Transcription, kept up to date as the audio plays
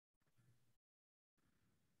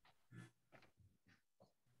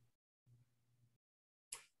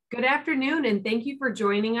Good afternoon, and thank you for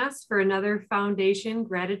joining us for another Foundation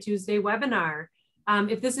Gratituesday webinar.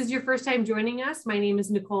 If this is your first time joining us, my name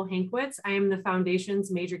is Nicole Hankwitz. I am the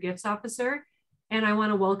Foundation's Major Gifts Officer, and I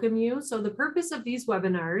want to welcome you. So the purpose of these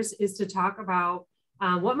webinars is to talk about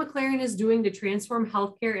what McLaren is doing to transform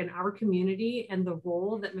healthcare in our community and the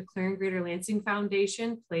role that McLaren Greater Lansing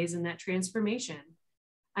Foundation plays in that transformation.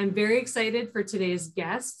 I'm very excited for today's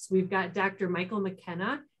guests. We've got Dr. Michael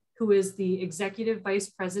McKenna, who is the Executive Vice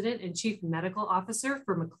President and Chief Medical Officer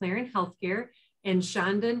for McLaren Healthcare, and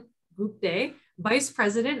Chandan, Gupte, Vice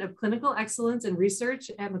President of Clinical Excellence and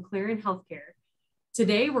Research at McLaren Healthcare.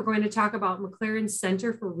 Today, we're going to talk about McLaren's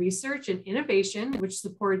Center for Research and Innovation, which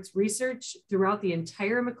supports research throughout the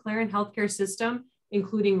entire McLaren healthcare system,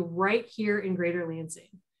 including right here in Greater Lansing.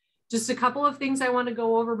 Just a couple of things I want to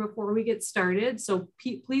go over before we get started. So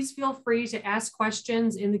please feel free to ask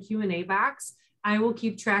questions in the Q&A box. I will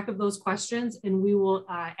keep track of those questions and we will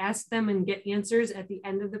ask them and get answers at the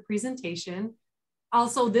end of the presentation.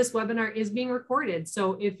 Also, this webinar is being recorded,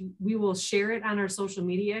 so we will share it on our social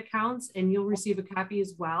media accounts and you'll receive a copy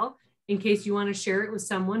as well in case you want to share it with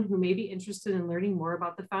someone who may be interested in learning more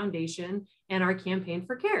about the foundation and our campaign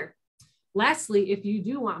for care. Lastly, if you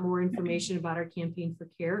do want more information about our campaign for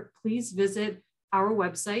care, please visit our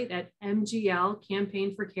website at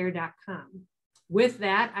mglcampaignforcare.com. With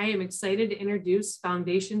that, I am excited to introduce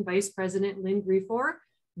Foundation Vice President Lynn Griffor,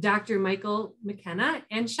 Dr. Michael McKenna,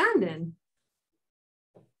 and Chandan.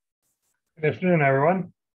 Good afternoon,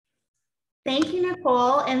 everyone. Thank you,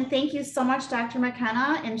 Nicole, and thank you so much, Dr.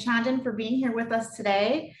 McKenna and Chandan, for being here with us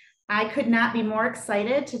today. I could not be more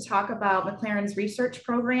excited to talk about McLaren's research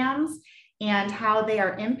programs and how they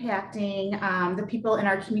are impacting the people in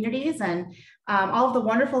our communities and all of the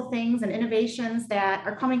wonderful things and innovations that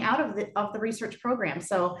are coming out of the research program.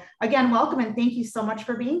 So again, welcome and thank you so much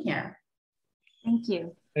for being here. Thank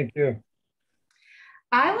you. Thank you.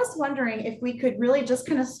 I was wondering if we could really just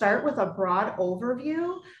kind of start with a broad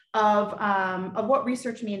overview of what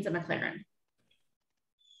research means at McLaren.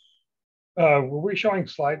 Were we showing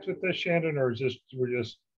slides with this, Chandan, or is this,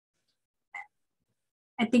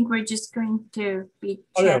 I think we're just going to be,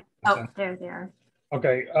 there they are.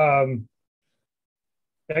 Okay,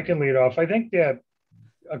 I can lead off. I think that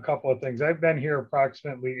a couple of things. I've been here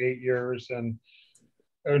approximately 8 years and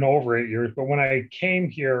over 8 years, but when I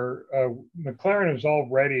came here, McLaren is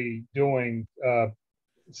already doing a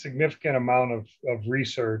significant amount of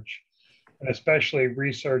research, and especially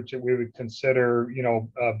research that we would consider,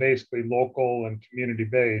 basically local and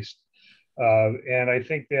community-based. And I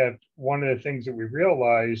think that one of the things that we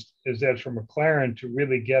realized is that for McLaren to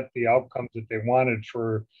really get the outcomes that they wanted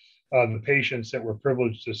for the patients that we're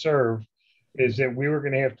privileged to serve, is that we were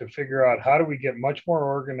going to have to figure out how do we get much more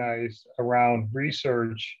organized around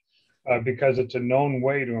research because it's a known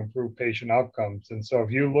way to improve patient outcomes. And so if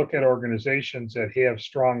you look at organizations that have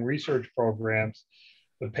strong research programs,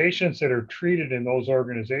 the patients that are treated in those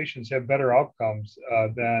organizations have better outcomes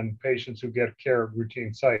than patients who get care at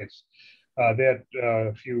routine sites.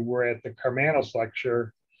 If you were at the Carmanos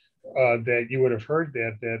lecture, that you would have heard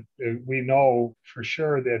that we know for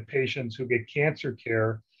sure that patients who get cancer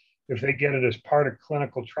care, if they get it as part of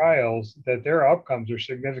clinical trials, that their outcomes are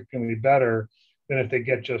significantly better than if they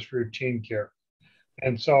get just routine care.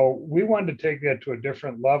 And so we wanted to take that to a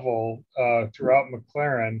different level throughout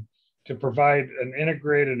McLaren to provide an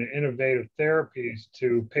integrated and innovative therapies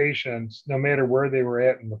to patients, no matter where they were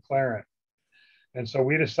at in McLaren. And so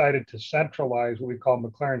we decided to centralize what we call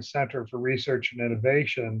McLaren Center for Research and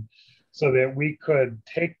Innovation so that we could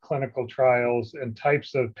take clinical trials and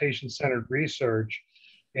types of patient-centered research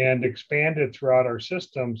and expand it throughout our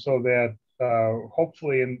system so that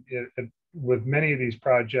hopefully with many of these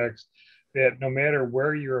projects, that no matter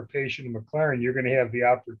where you're a patient in McLaren, you're going to have the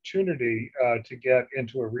opportunity to get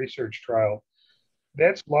into a research trial.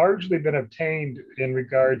 That's largely been obtained in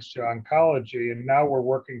regards to oncology, and now we're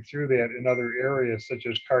working through that in other areas such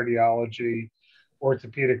as cardiology,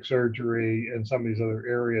 orthopedic surgery, and some of these other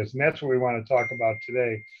areas. And that's what we want to talk about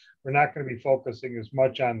today. We're not going to be focusing as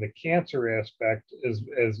much on the cancer aspect as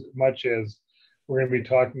much as we're going to be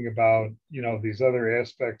talking about, these other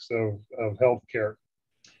aspects of healthcare.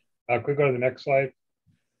 Could we go to the next slide?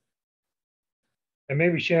 And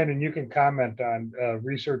maybe Chandan, you can comment on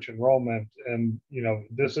research enrollment. And,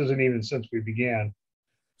 this isn't even since we began.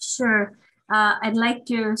 Sure. I'd like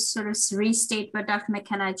to sort of restate what Dr.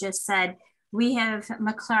 McKenna just said.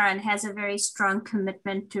 McLaren has a very strong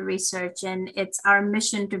commitment to research, and it's our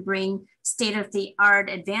mission to bring state-of-the-art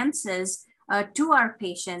advances to our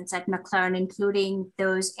patients at McLaren, including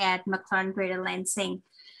those at McLaren Greater Lansing.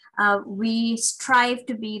 We strive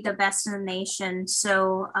to be the best in the nation.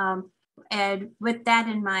 So, and with that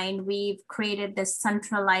in mind, we've created this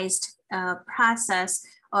centralized process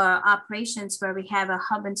or operations where we have a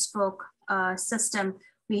hub and spoke system.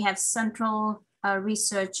 We have central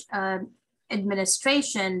research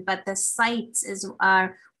administration, but the sites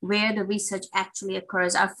are where the research actually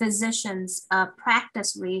occurs. Our physicians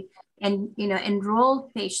practice and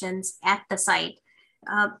enroll patients at the site.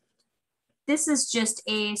 This is just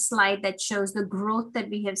a slide that shows the growth that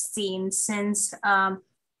we have seen since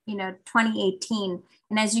 2018.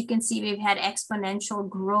 And as you can see, we've had exponential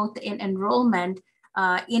growth in enrollment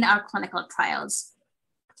in our clinical trials.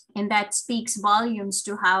 And that speaks volumes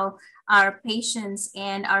to how our patients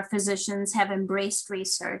and our physicians have embraced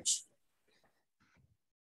research.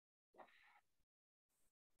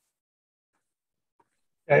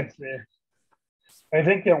 I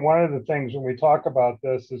think that one of the things when we talk about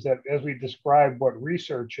this is that as we describe what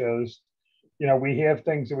research is, we have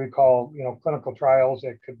things that we call, clinical trials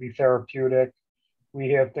that could be therapeutic.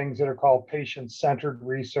 We have things that are called patient-centered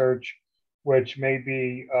research, which may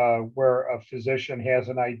be where a physician has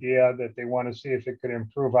an idea that they want to see if it could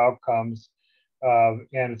improve outcomes. And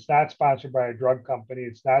it's not sponsored by a drug company.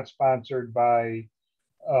 It's not sponsored by,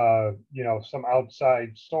 some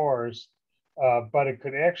outside source. But it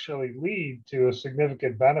could actually lead to a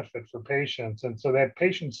significant benefit for patients. And so that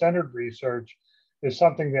patient-centered research is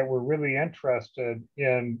something that we're really interested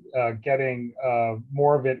in getting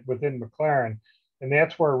more of it within McLaren. And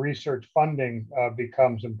that's where research funding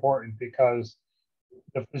becomes important, because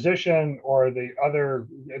the physician or the other,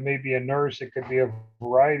 it may be a nurse, it could be a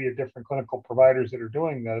variety of different clinical providers that are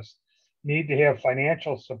doing this, need to have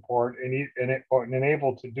financial support and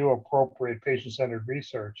able to do appropriate patient-centered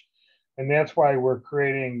research. And that's why we're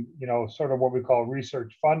creating, sort of what we call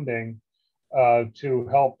research funding to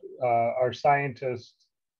help our scientists,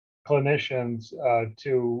 clinicians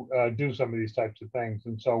to do some of these types of things.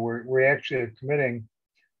 And so we're actually committing,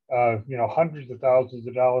 hundreds of thousands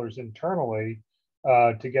of dollars internally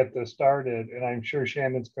to get this started. And I'm sure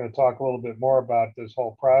Chandan's going to talk a little bit more about this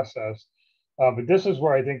whole process. But this is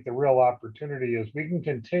where I think the real opportunity is. We can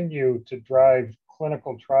continue to drive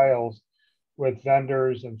clinical trials with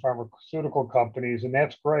vendors and pharmaceutical companies, and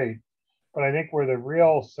that's great. But I think where the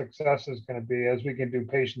real success is going to be as we can do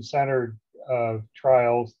patient-centered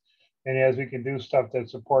trials, and as we can do stuff that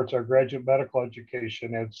supports our graduate medical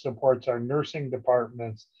education, it supports our nursing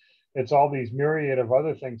departments, it's all these myriad of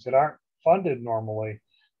other things that aren't funded normally,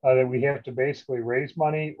 that we have to basically raise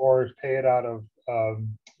money or pay it out of,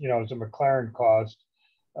 as a McLaren cost.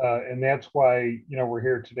 And that's why, we're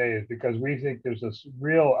here today, is because we think there's this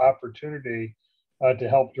real opportunity to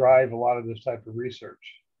help drive a lot of this type of research.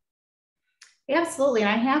 Absolutely. And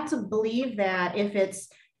I have to believe that if it's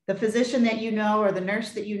the physician that or the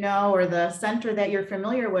nurse that or the center that you're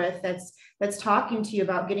familiar with that's talking to you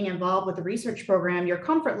about getting involved with the research program, your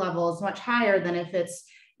comfort level is much higher than if it's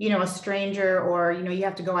a stranger, or you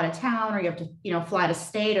have to go out of town, or you have to fly to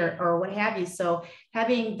state or what have you. So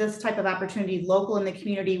having this type of opportunity local in the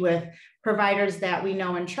community with providers that we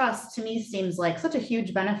know and trust, to me seems like such a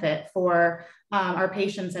huge benefit for our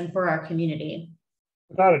patients and for our community.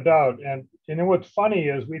 Without a doubt. And what's funny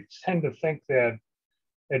is we tend to think that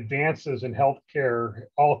advances in healthcare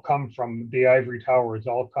all come from the ivory towers,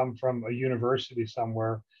 all come from a university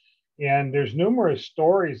somewhere. And there's numerous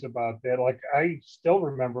stories about that. Like, I still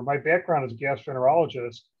remember my background as a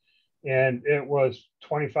gastroenterologist, and it was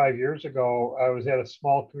 25 years ago. I was at a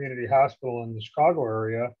small community hospital in the Chicago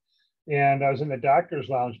area, and I was in the doctor's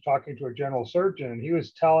lounge talking to a general surgeon, and he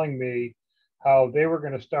was telling me how they were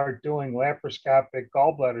going to start doing laparoscopic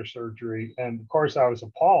gallbladder surgery. And of course, I was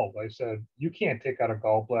appalled. I said, "You can't take out a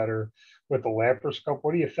gallbladder with a laparoscope.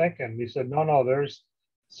 What are you thinking?" And he said, No, there's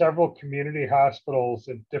several community hospitals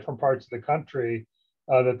in different parts of the country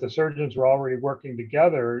that the surgeons were already working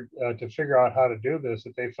together to figure out how to do this,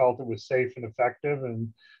 that they felt it was safe and effective.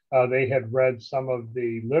 And they had read some of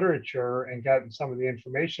the literature and gotten some of the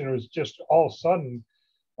information. It was just all of a sudden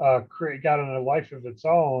got on a life of its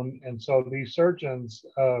own. And so these surgeons,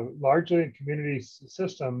 largely in community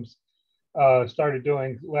systems, started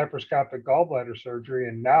doing laparoscopic gallbladder surgery.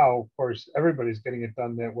 And now, of course, everybody's getting it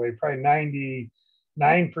done that way. Probably 99%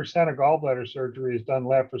 of gallbladder surgery is done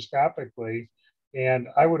laparoscopically. And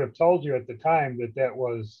I would have told you at the time that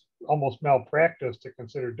was almost malpractice to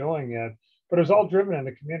consider doing it, but it was all driven in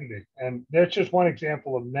the community. And that's just one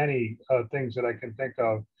example of many things that I can think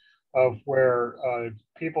of where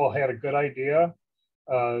people had a good idea,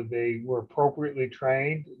 they were appropriately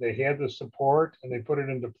trained, they had the support, and they put it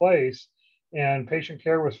into place, and patient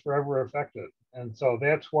care was forever affected. And so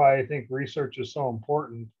that's why I think research is so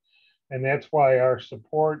important. And that's why our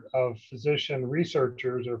support of physician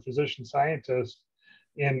researchers or physician scientists,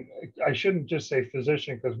 and I shouldn't just say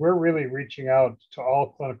physician, because we're really reaching out to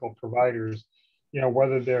all clinical providers,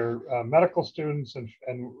 whether they're medical students and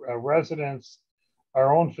residents,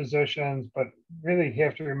 our own physicians, but really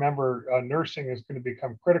have to remember nursing is going to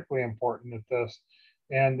become critically important at this.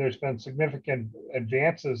 And there's been significant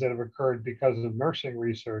advances that have occurred because of nursing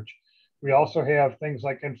research. We also have things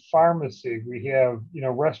like in pharmacy, we have,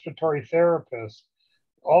 respiratory therapists,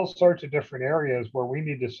 all sorts of different areas where we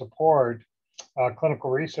need to support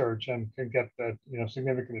clinical research and can get that,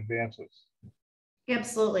 significant advances.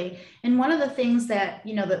 Absolutely. And one of the things that,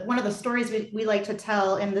 one of the stories we like to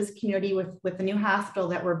tell in this community with the new hospital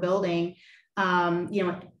that we're building, by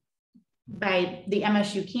the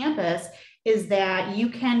MSU campus, is that you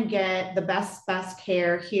can get the best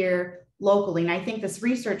care here locally. And I think this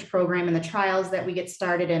research program and the trials that we get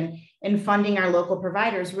started in funding our local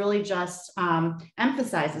providers really just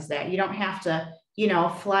emphasizes that. You don't have to,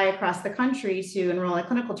 fly across the country to enroll in a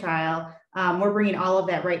clinical trial. We're bringing all of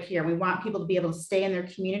that right here. We want people to be able to stay in their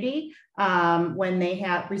community when they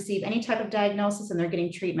have received any type of diagnosis and they're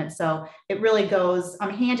getting treatment. So it really goes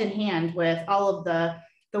hand in hand with all of the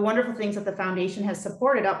wonderful things that the foundation has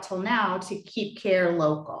supported up till now to keep care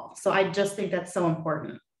local. So I just think that's so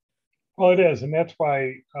important. Well, it is. And that's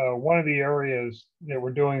why one of the areas that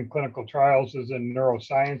we're doing clinical trials is in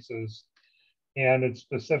neurosciences. And it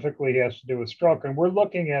specifically has to do with stroke. And we're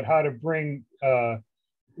looking at how to bring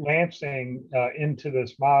Lansing into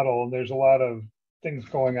this model. And there's a lot of things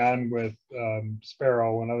going on with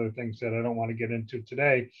Sparrow and other things that I don't want to get into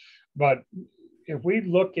today. But if we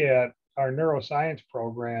look at our neuroscience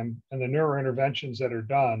program and the neurointerventions that are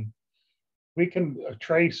done, we can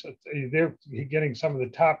trace, they're getting some of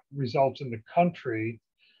the top results in the country.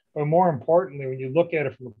 But more importantly, when you look at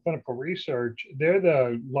it from clinical research, they're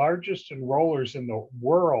the largest enrollers in the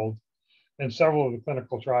world in several of the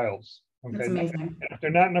clinical trials. Okay, that's amazing. If they're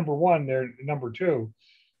not number one, they're number two.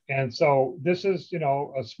 And so this is,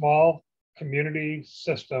 a small community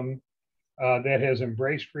system that has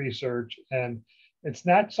embraced research. And it's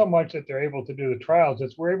not so much that they're able to do the trials,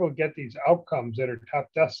 it's we're able to get these outcomes that are top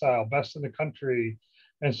decile, best in the country.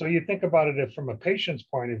 And so you think about it from a patient's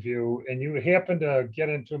point of view, and you happen to get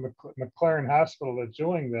into a McLaren hospital that's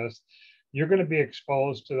doing this, you're going to be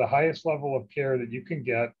exposed to the highest level of care that you can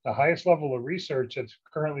get, the highest level of research that's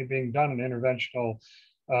currently being done in interventional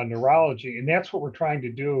neurology. And that's what we're trying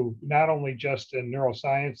to do, not only just in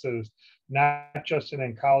neurosciences, not just in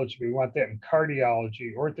oncology, we want that in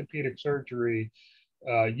cardiology, orthopedic surgery,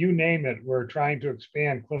 you name it. We're trying to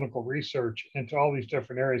expand clinical research into all these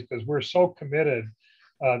different areas because we're so committed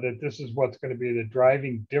that this is what's going to be the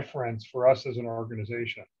driving difference for us as an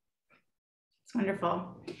organization. It's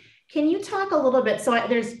wonderful. Can you talk a little bit? So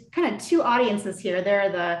there's kind of two audiences here. There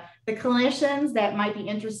are the clinicians that might be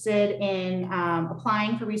interested in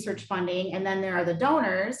applying for research funding, and then there are the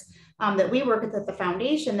donors that we work with at the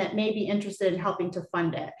foundation that may be interested in helping to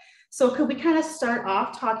fund it. So could we kind of start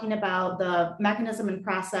off talking about the mechanism and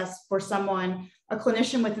process for someone, a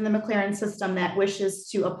clinician within the McLaren system that wishes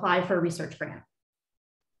to apply for a research grant?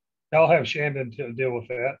 I'll have Chandan to deal with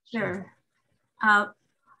that. Sure.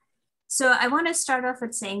 So I want to start off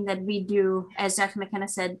with saying that we do, as Dr. McKenna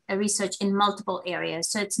said, research in multiple areas.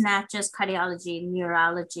 So it's not just cardiology,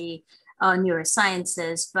 neurology,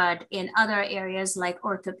 neurosciences, but in other areas like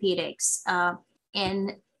orthopedics.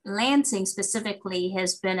 And Lansing specifically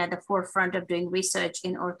has been at the forefront of doing research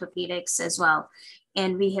in orthopedics as well.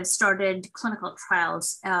 And we have started clinical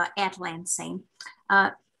trials at Lansing.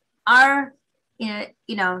 Our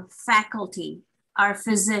faculty, our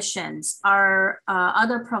physicians, our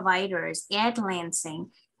other providers at Lansing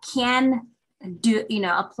can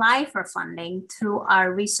apply for funding through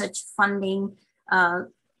our research funding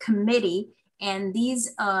committee. And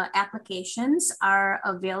these applications are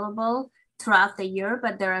available throughout the year,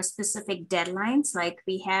 but there are specific deadlines. Like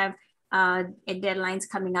we have deadlines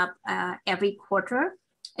coming up every quarter,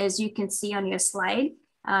 as you can see on your slide.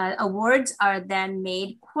 Awards are then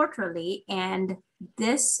made quarterly, and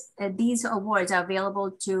these awards are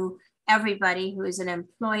available to everybody who is an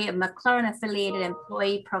employee, a McLaren affiliated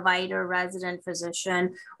employee, provider, resident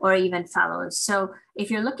physician, or even fellows. So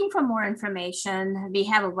if you're looking for more information, we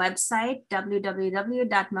have a website,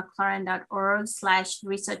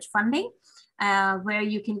 www.mclaren.org/research funding, where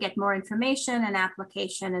you can get more information, and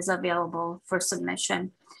application is available for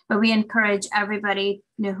submission. But we encourage everybody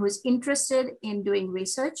who's interested in doing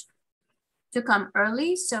research to come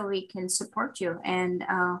early so we can support you. And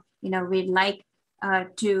we'd like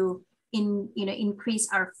to increase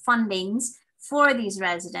our fundings for these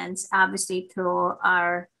residents, obviously through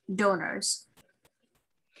our donors.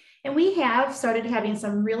 And we have started having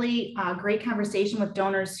some really great conversation with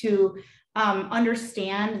donors who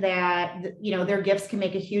understand that, you know, their gifts can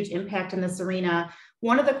make a huge impact in this arena.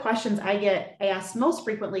 One of the questions I get asked most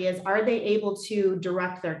frequently is, are they able to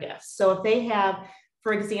direct their gifts? So if they have,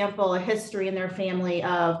 for example, a history in their family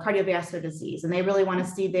of cardiovascular disease, and they really want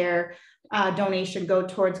to see their donation go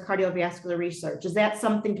towards cardiovascular research, is that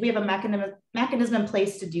something, do we have a mechanism in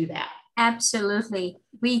place to do that? Absolutely.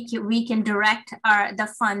 We can direct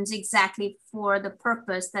the funds exactly for the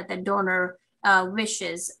purpose that the donor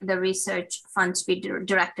wishes the research funds be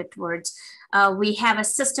directed towards. We have a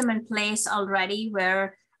system in place already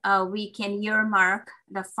where we can earmark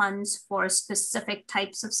the funds for specific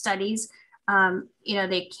types of studies. You know,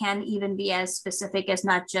 they can even be as specific as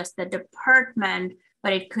not just the department,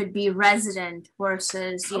 but it could be resident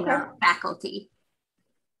versus, you know, faculty.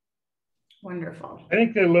 Wonderful. I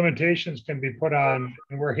think the limitations can be put on,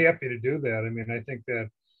 and we're happy to do that. I mean, I think that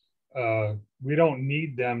we don't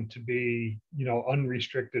need them to be, you know,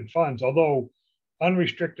 unrestricted funds, although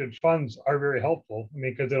unrestricted funds are very helpful. I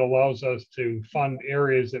mean, because it allows us to fund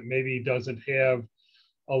areas that maybe doesn't have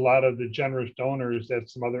a lot of the generous donors that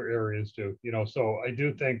some other areas do, you know. So I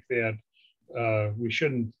do think that we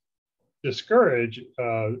shouldn't discourage,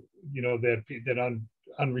 you know, that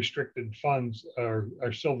unrestricted funds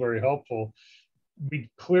are still very helpful.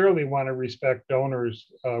 We clearly want to respect donors'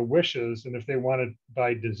 wishes, and if they want it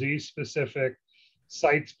by disease specific,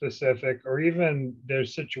 site specific, or even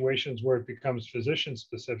there's situations where it becomes physician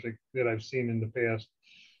specific that I've seen in the past,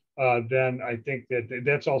 then I think that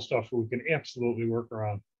that's all stuff we can absolutely work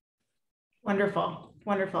around. Wonderful,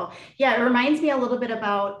 wonderful. Yeah, it reminds me a little bit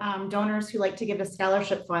about donors who like to give to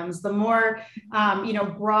scholarship funds. The more you know,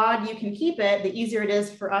 broad you can keep it, the easier it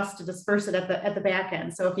is for us to disperse it at the back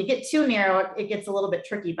end. So if you get too narrow, it gets a little bit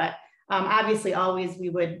tricky. But obviously, always we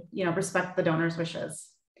would, you know, respect the donor's wishes.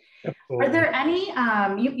 Absolutely. Are there any?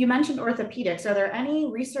 You mentioned orthopedics. Are there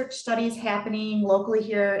any research studies happening locally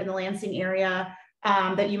here in the Lansing area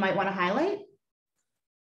that you might want to highlight?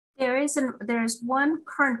 There's one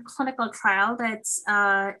current clinical trial that's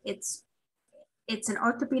it's an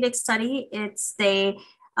orthopedic study. It's the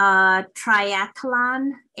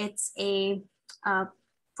triathlon. It's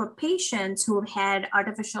for patients who've had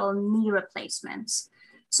artificial knee replacements.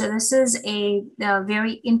 So this is a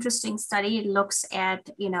very interesting study. It looks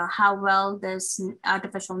at, you know, how well this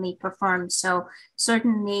artificial knee performs. So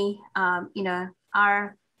certainly, you know,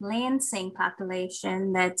 our Lansing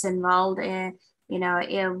population that's involved in, you know,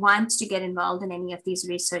 it wants to get involved in any of these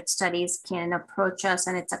research studies can approach us,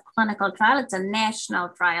 and it's a clinical trial. It's a national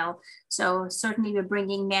trial. So certainly we're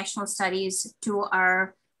bringing national studies to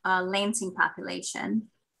our Lansing population.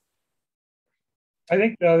 I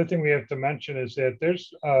think the other thing we have to mention is that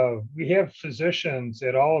we have physicians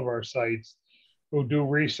at all of our sites who do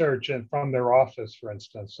research from their office, for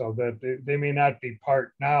instance, so that they may not be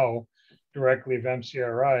part now directly of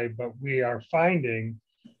MCRI, but we are finding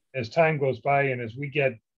as time goes by and as we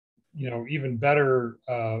get, you know, even better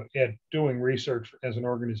at doing research as an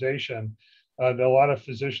organization, that a lot of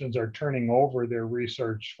physicians are turning over their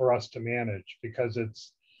research for us to manage, because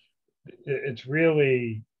it's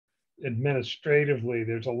really administratively,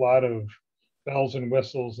 there's a lot of bells and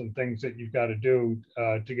whistles and things that you've got to do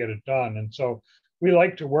to get it done. And so we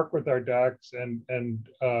like to work with our docs,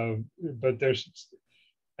 but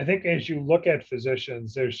I think as you look at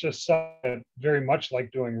physicians, there's just some that very much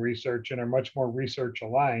like doing research and are much more research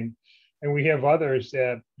aligned. And we have others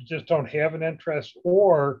that just don't have an interest,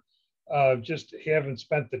 or just haven't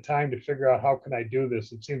spent the time to figure out, how can I do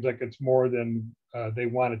this? It seems like it's more than they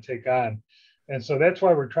want to take on. And so that's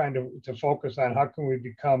why we're trying to focus on how can we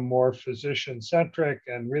become more physician centric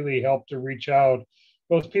and really help to reach out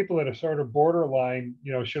those people that are sort of borderline,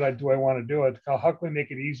 you know, do I want to do it? How can we make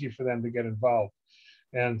it easy for them to get involved?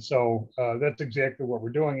 And so that's exactly what we're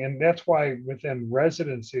doing. And that's why within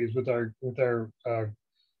residencies with our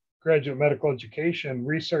graduate medical education,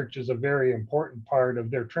 research is a very important part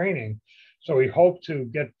of their training. So we hope to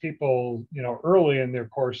get people, you know, early in their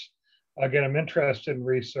course, get them interested in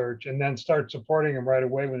research, and then start supporting them right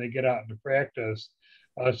away when they get out into practice,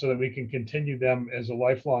 so that we can continue them as a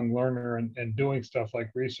lifelong learner and doing stuff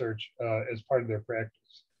like research as part of their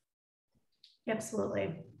practice.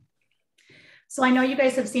 Absolutely. So I know you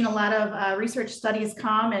guys have seen a lot of research studies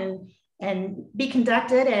come and be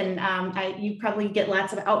conducted, and you probably get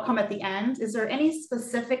lots of outcome at the end. Is there any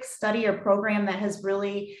specific study or program that has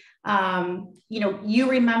really, you know, you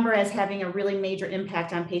remember as having a really major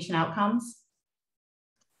impact on patient outcomes?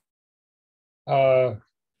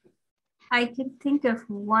 I can think of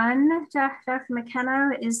one, Dr.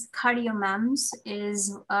 McKenna, is CardioMEMS.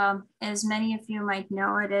 As many of you might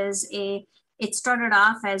know, it started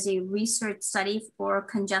off as a research study for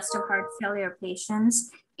congestive heart failure patients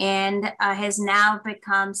and has now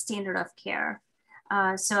become standard of care.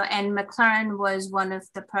 And McLaren was one of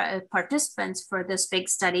the participants for this big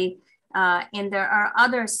study. And there are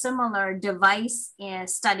other similar device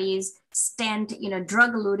studies,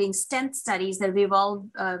 drug-eluting stent studies that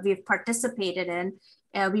we've participated in.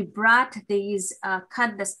 We brought this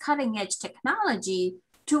cutting-edge technology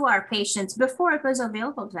to our patients before it was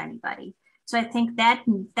available to anybody. So I think that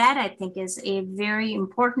I think is a very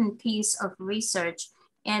important piece of research.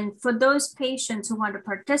 And for those patients who want to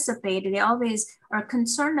participate, they always are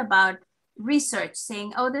concerned about research,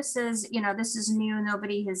 saying, oh, this is new,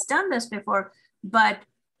 nobody has done this before. But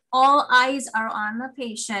all eyes are on the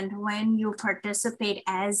patient when you participate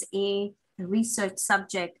as a research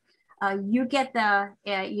subject. You get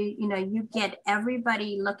you get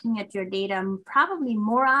everybody looking at your data probably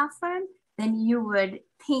more often than you would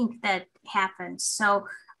think that happens. So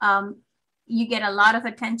you get a lot of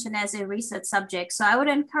attention as a research subject. So I would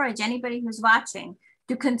encourage anybody who's watching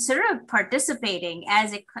to consider participating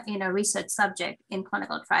as a research subject in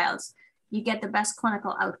clinical trials. You get the best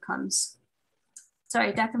clinical outcomes.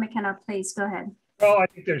 Sorry, Dr. McKenna, please go ahead. Well, I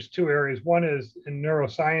think there's two areas. One is in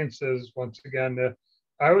neurosciences. Once again,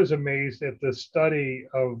 I was amazed at the study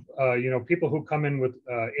of people who come in with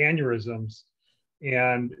aneurysms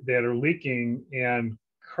and that are leaking, and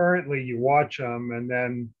currently you watch them, and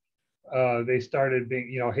then they started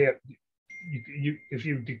being, if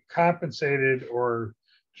you decompensated or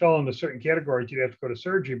fell into certain categories, you'd have to go to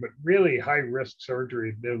surgery, but really high risk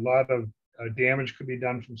surgery. There's a lot of damage could be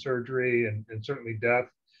done from surgery and certainly death.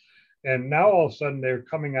 And now all of a sudden they're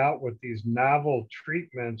coming out with these novel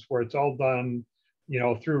treatments where it's all done,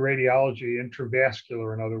 through radiology,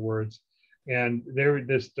 intravascular, in other words. And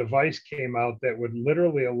this device came out that would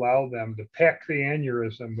literally allow them to pack the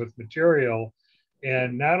aneurysm with material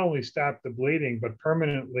and not only stop the bleeding, but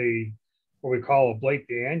permanently what we call ablate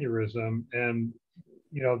the aneurysm. And,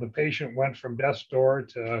 the patient went from death's door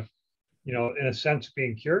to, in a sense,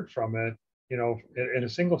 being cured from it, in a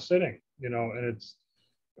single sitting,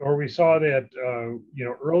 or we saw that,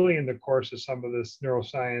 early in the course of some of this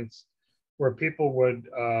neuroscience where people would,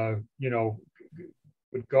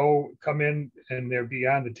 come in and they'd be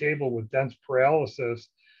on the table with dense paralysis,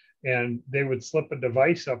 and they would slip a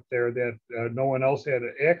device up there that no one else had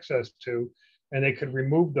access to, and they could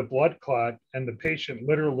remove the blood clot, and the patient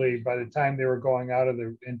literally, by the time they were going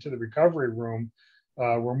into the recovery room,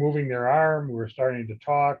 were moving their arm, we were starting to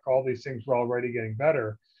talk, all these things were already getting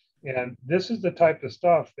better. And this is the type of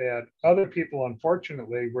stuff that other people,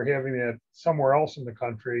 unfortunately, were having it somewhere else in the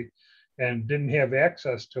country and didn't have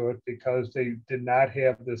access to it because they did not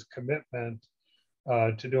have this commitment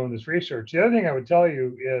to doing this research. The other thing I would tell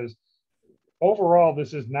you is, overall,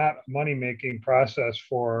 this is not a money-making process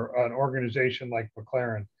for an organization like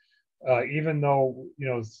McLaren. Even though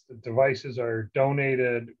the devices are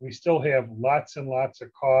donated, we still have lots and lots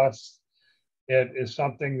of costs. It is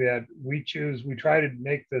something that we choose. We try to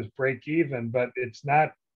make this break even, but it's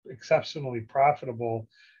not exceptionally profitable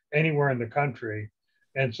anywhere in the country.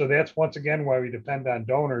 And so that's once again why we depend on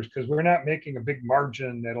donors, because we're not making a big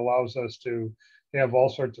margin that allows us to have all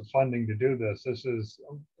sorts of funding to do this. This is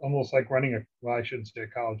almost like running I shouldn't say a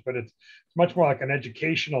college, but it's much more like an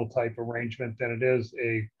educational type arrangement than it is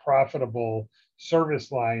a profitable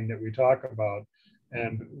service line that we talk about.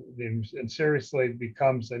 And seriously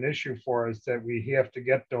becomes an issue for us that we have to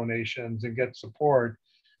get donations and get support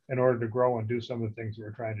in order to grow and do some of the things that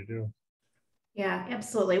we're trying to do. Yeah,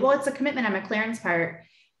 absolutely. Well, it's a commitment on McLaren's part.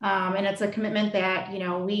 And it's a commitment that,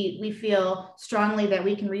 we feel strongly that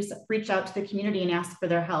we can reach out to the community and ask for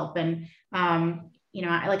their help. And,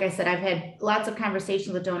 like I said, I've had lots of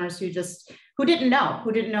conversations with donors who didn't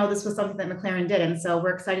know this was something that McLaren did. And so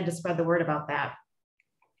we're excited to spread the word about that.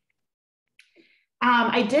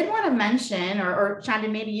 I did want to mention, or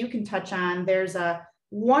Chandan, maybe you can touch on, there's a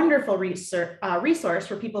wonderful resource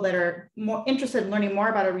for people that are more interested in learning more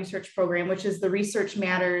about a research program, which is the Research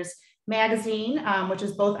Matters magazine, which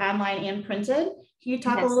is both online and printed. Can you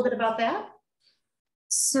talk a little bit about that?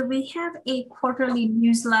 So we have a quarterly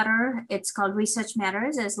newsletter. It's called Research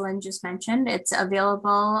Matters, as Lynn just mentioned. It's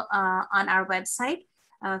available on our website.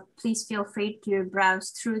 Please feel free to browse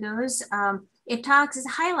through those. It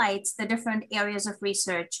highlights the different areas of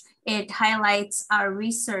research. It highlights our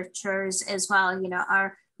researchers as well,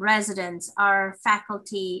 our residents, our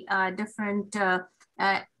faculty, different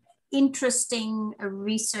interesting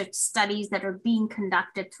research studies that are being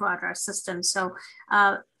conducted throughout our system. So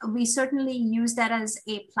we certainly use that as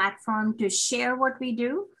a platform to share what we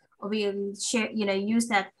do. We share, use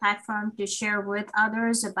that platform to share with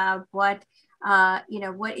others about what,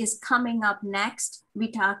 what is coming up next.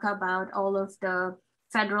 We talk about all of the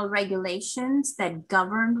federal regulations that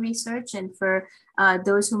govern research. And for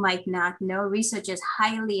those who might not know, research is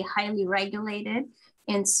highly, highly regulated.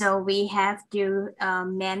 And so we have to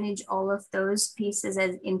manage all of those pieces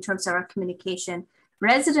in terms of our communication.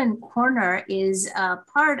 Resident Corner is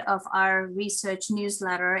part of our research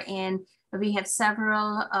newsletter, and we have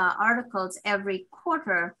several articles every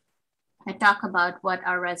quarter that talk about what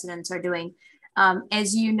our residents are doing.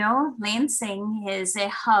 As you know, Lansing is a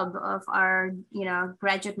hub of our,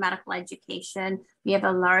 graduate medical education. We have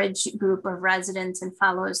a large group of residents and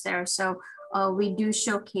fellows there. So we do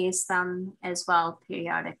showcase them as well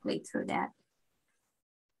periodically through that.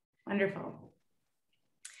 Wonderful.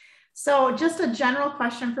 So just a general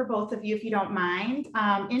question for both of you, if you don't mind.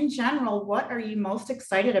 In general, what are you most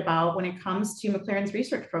excited about when it comes to McLaren's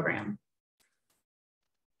research program?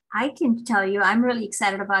 I can tell you, I'm really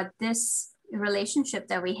excited about this relationship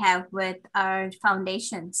that we have with our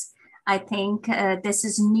foundations. I think this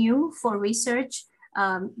is new for research.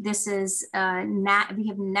 This is we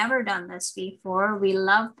have never done this before. We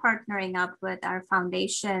love partnering up with our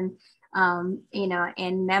foundation,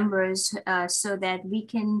 and members so that we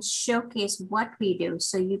can showcase what we do.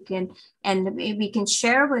 So you can, and we can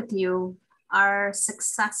share with you our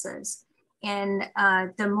successes. And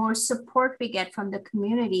the more support we get from the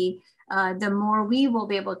community, the more we will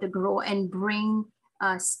be able to grow and bring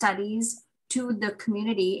studies to the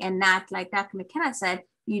community, and not, like Dr. McKenna said,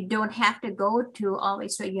 you don't have to go to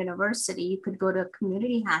always to a university. You could go to a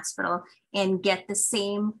community hospital and get the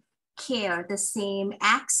same care, the same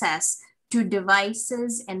access to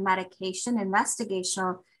devices and medication,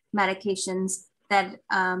 investigational medications that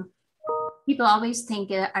people always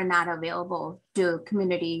think are not available to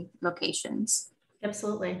community locations.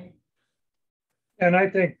 Absolutely. And I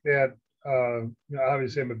think that,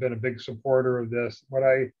 obviously I've been a big supporter of this. When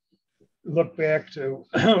I look back to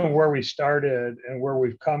where we started and where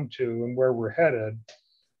we've come to and where we're headed,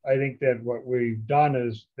 I think that what we've done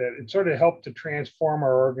is that it sort of helped to transform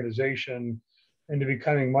our organization into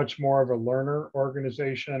becoming much more of a learner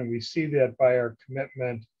organization. And we see that by our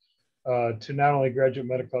commitment to not only graduate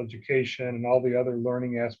medical education and all the other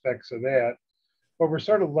learning aspects of that, but we're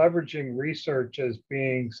sort of leveraging research as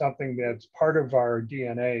being something that's part of our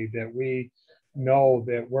DNA, that we know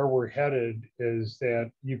that where we're headed is that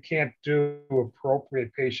you can't do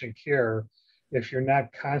appropriate patient care if you're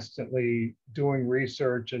not constantly doing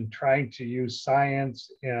research and trying to use science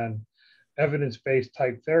and evidence-based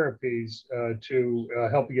type therapies to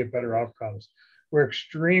help you get better outcomes. We're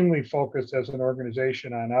extremely focused as an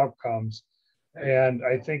organization on outcomes, and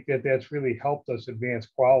I think that that's really helped us advance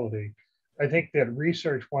quality. I think that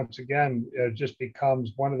research, once again, just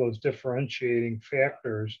becomes one of those differentiating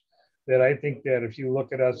factors that I think that if you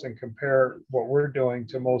look at us and compare what we're doing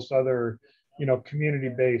to most other,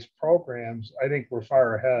 community-based programs, I think we're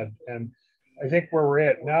far ahead. And I think where we're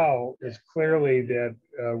at now is clearly that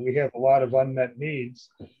we have a lot of unmet needs,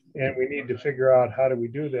 and we need to figure out how do we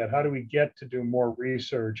do that? How do we get to do more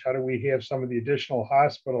research? How do we have some of the additional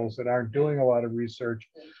hospitals that aren't doing a lot of research?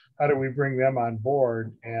 How do we bring them on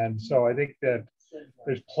board? And so I think that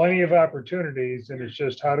there's plenty of opportunities, and it's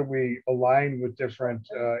just how do we align with different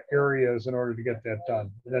areas in order to get that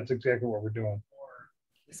done? And that's exactly what we're doing.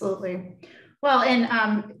 Absolutely. Well, and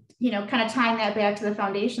kind of tying that back to the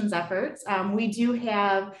foundation's efforts, we do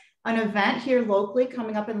have an event here locally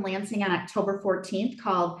coming up in Lansing on October 14th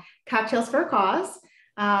called Cocktails for a Cause.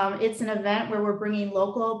 It's an event where we're bringing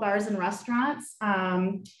local bars and restaurants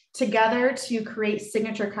together to create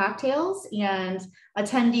signature cocktails, and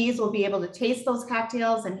attendees will be able to taste those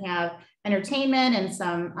cocktails and have entertainment and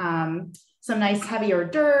some nice heavy hors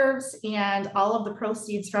d'oeuvres, and all of the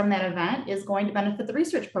proceeds from that event is going to benefit the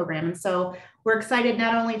research program. And so we're excited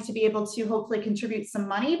not only to be able to hopefully contribute some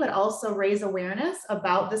money, but also raise awareness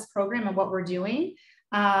about this program and what we're doing,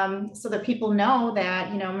 so that people know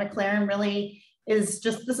that, McLaren really is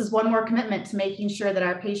just, this is one more commitment to making sure that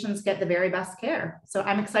our patients get the very best care. So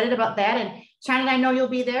I'm excited about that. And Chandan, I know you'll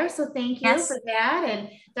be there, so thank you for that. And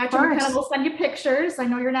Dr. McKenna will send you pictures. I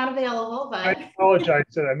know you're not available, but I apologize.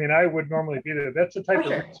 I would normally be there. That's the type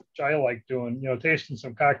of research I like doing, tasting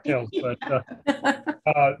some cocktails. But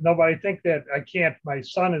no, but I think that I can't. My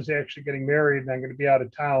son is actually getting married, and I'm going to be out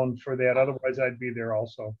of town for that. Otherwise, I'd be there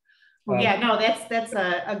also. Yeah, no, that's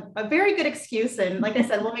a very good excuse. And like I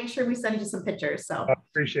said, we'll make sure we send you some pictures. So I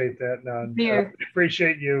appreciate that. No, Here.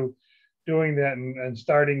 appreciate you doing that and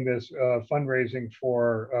starting this fundraising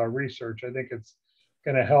for research. I think it's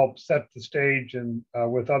going to help set the stage and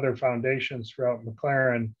with other foundations throughout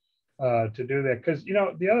McLaren to do that. Because, you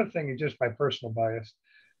know, the other thing is just my personal bias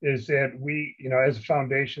is that we, you know, as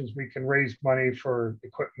foundations, we can raise money for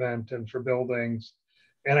equipment and for buildings.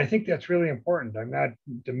 And I think that's really important. I'm not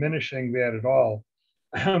diminishing that at all.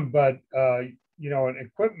 But, you know, an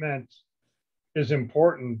equipment is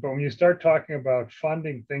important. But when you start talking about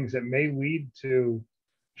funding things that may lead to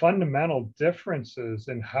fundamental differences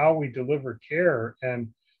in how we deliver care, and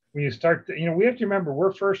when you start, you know, we have to remember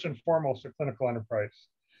we're first and foremost a clinical enterprise.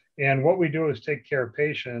 And what we do is take care of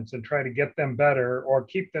patients and try to get them better or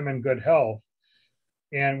keep them in good health.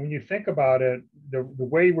 And when you think about it, the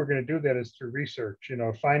way we're going to do that is through research, you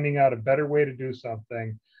know, finding out a better way to do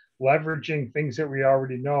something, leveraging things that we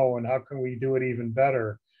already know, and how can we do it even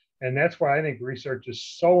better. And that's why I think research is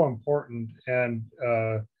so important. And,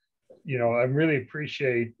 you know, I really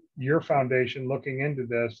appreciate your foundation looking into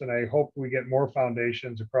this. And I hope we get more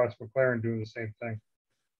foundations across McLaren doing the same thing.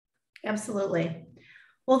 absolutely.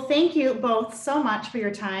 Well, thank you both so much for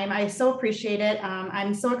your time. I so appreciate it.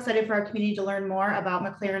 I'm so excited for our community to learn more about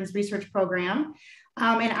McLaren's research program.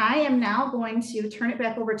 And I am now going to turn it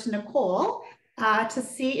back over to Nicole to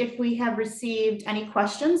see if we have received any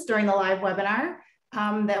questions during the live webinar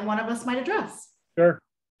that one of us might address. Sure.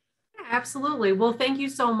 Yeah, absolutely. Well, thank you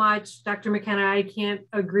so much, Dr. McKenna. I can't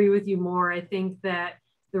agree with you more. I think that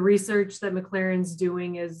the research that McLaren's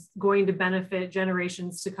doing is going to benefit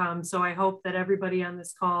generations to come. So I hope that everybody on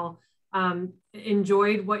this call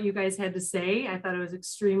enjoyed what you guys had to say. I thought it was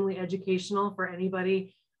extremely educational for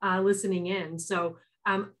anybody listening in. So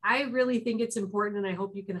I really think it's important, and I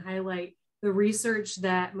hope you can highlight the research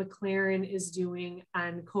that McLaren is doing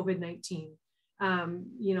on COVID-19.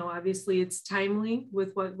 You know, obviously it's timely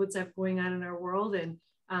with what's going on in our world, and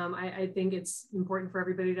I think it's important for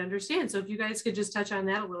everybody to understand. So if you guys could just touch on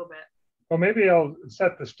that a little bit. Well, maybe I'll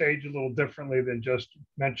set the stage a little differently than just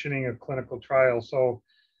mentioning a clinical trial. So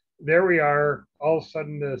there we are, all of a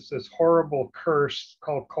sudden this horrible curse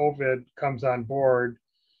called COVID comes on board,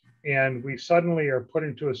 and we suddenly are put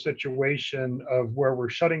into a situation of where we're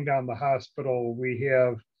shutting down the hospital. We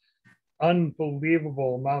have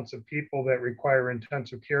unbelievable amounts of people that require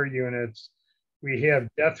intensive care units. We have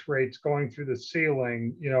death rates going through the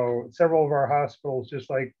ceiling. You know, several of our hospitals,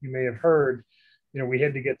 just like you may have heard, you know, we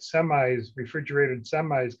had to get semis, refrigerated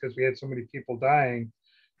semis, because we had so many people dying.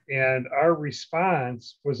 And our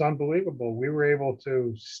response was unbelievable. We were able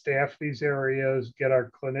to staff these areas, get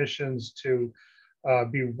our clinicians to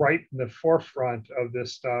be right in the forefront of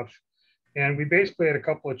this stuff. And we basically had a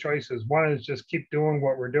couple of choices. One is just keep doing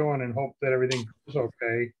what we're doing and hope that everything goes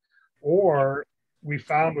okay. Or we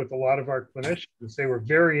found with a lot of our clinicians, they were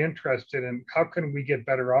very interested in how can we get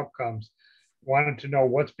better outcomes, wanted to know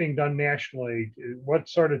what's being done nationally, what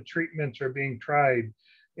sort of treatments are being tried.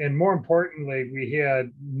 And more importantly, we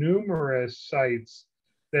had numerous sites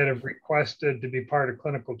that have requested to be part of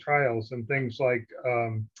clinical trials, and things like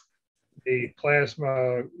the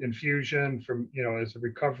plasma infusion from, you know, as a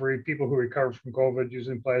recovery, people who recover from COVID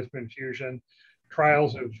using plasma infusion,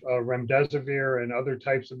 trials of remdesivir and other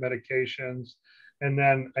types of medications. And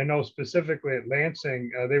then I know specifically at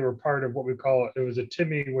Lansing, they were part of what we call, it was a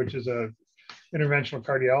TIMI, which is a interventional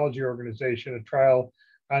cardiology organization, a trial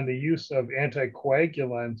on the use of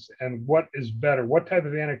anticoagulants and what is better, what type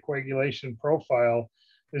of anticoagulation profile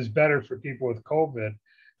is better for people with COVID.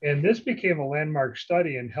 And this became a landmark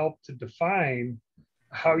study and helped to define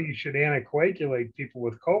how you should anticoagulate people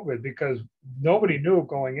with COVID, because nobody knew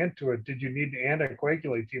going into it, did you need to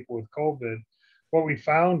anticoagulate people with COVID? What we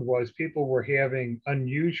found was people were having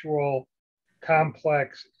unusual,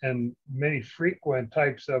 complex, and many frequent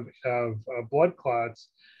types of blood clots.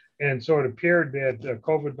 And so it appeared that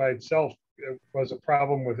COVID by itself was a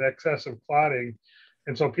problem with excessive clotting.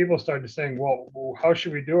 And so people started saying, well, how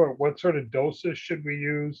should we do it? What sort of doses should we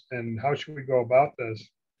use? And how should we go about this?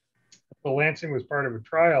 So Lansing was part of a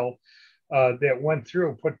trial that went through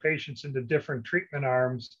and put patients into different treatment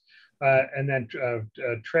arms and then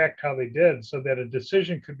tracked how they did, so that a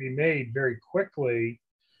decision could be made very quickly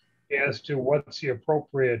as to what's the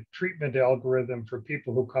appropriate treatment algorithm for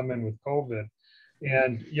people who come in with COVID.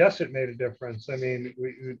 And yes, it made a difference. I mean,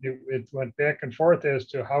 it went back and forth as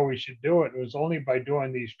to how we should do it. It was only by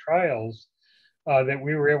doing these trials that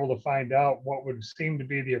we were able to find out what would seem to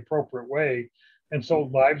be the appropriate way. And so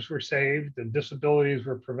lives were saved and disabilities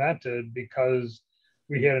were prevented, because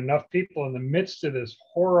we had enough people in the midst of this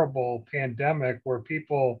horrible pandemic where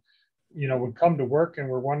people would come to work and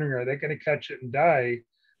were wondering, are they going to catch it and die?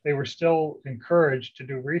 They were still encouraged to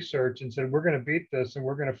do research and said, we're going to beat this and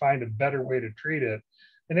we're going to find a better way to treat it.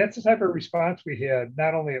 And that's the type of response we had,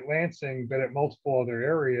 not only at Lansing, but at multiple other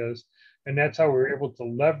areas. And that's how we were able to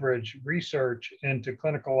leverage research into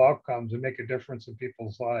clinical outcomes and make a difference in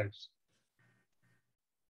people's lives.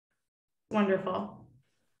 Wonderful.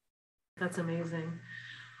 That's amazing.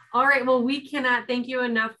 All right, well, we cannot thank you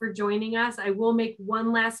enough for joining us. I will make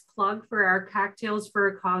one last plug for our Cocktails for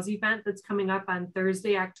a Cause event that's coming up on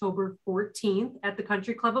Thursday, October 14th at the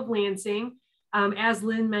Country Club of Lansing. As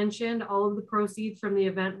Lynn mentioned, all of the proceeds from the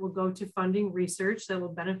event will go to funding research that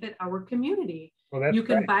will benefit our community. Well, that's you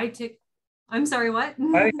can great. buy tickets. I'm sorry, what?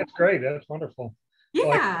 I think that's great. That's wonderful.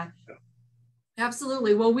 Yeah.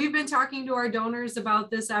 Absolutely. Well, we've been talking to our donors about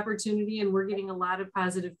this opportunity and we're getting a lot of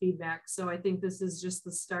positive feedback. So I think this is just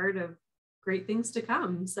the start of great things to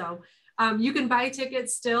come. So you can buy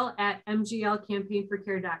tickets still at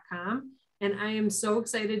mglcampaignforcare.com. And I am so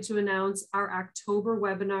excited to announce our October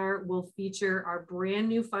webinar will feature our brand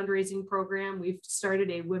new fundraising program. We've started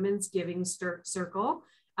a Women's Giving Circle.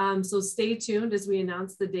 So stay tuned as we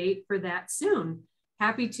announce the date for that soon.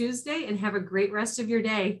 Happy Tuesday and have a great rest of your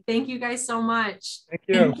day. Thank you guys so much. Thank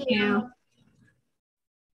you. Thank you.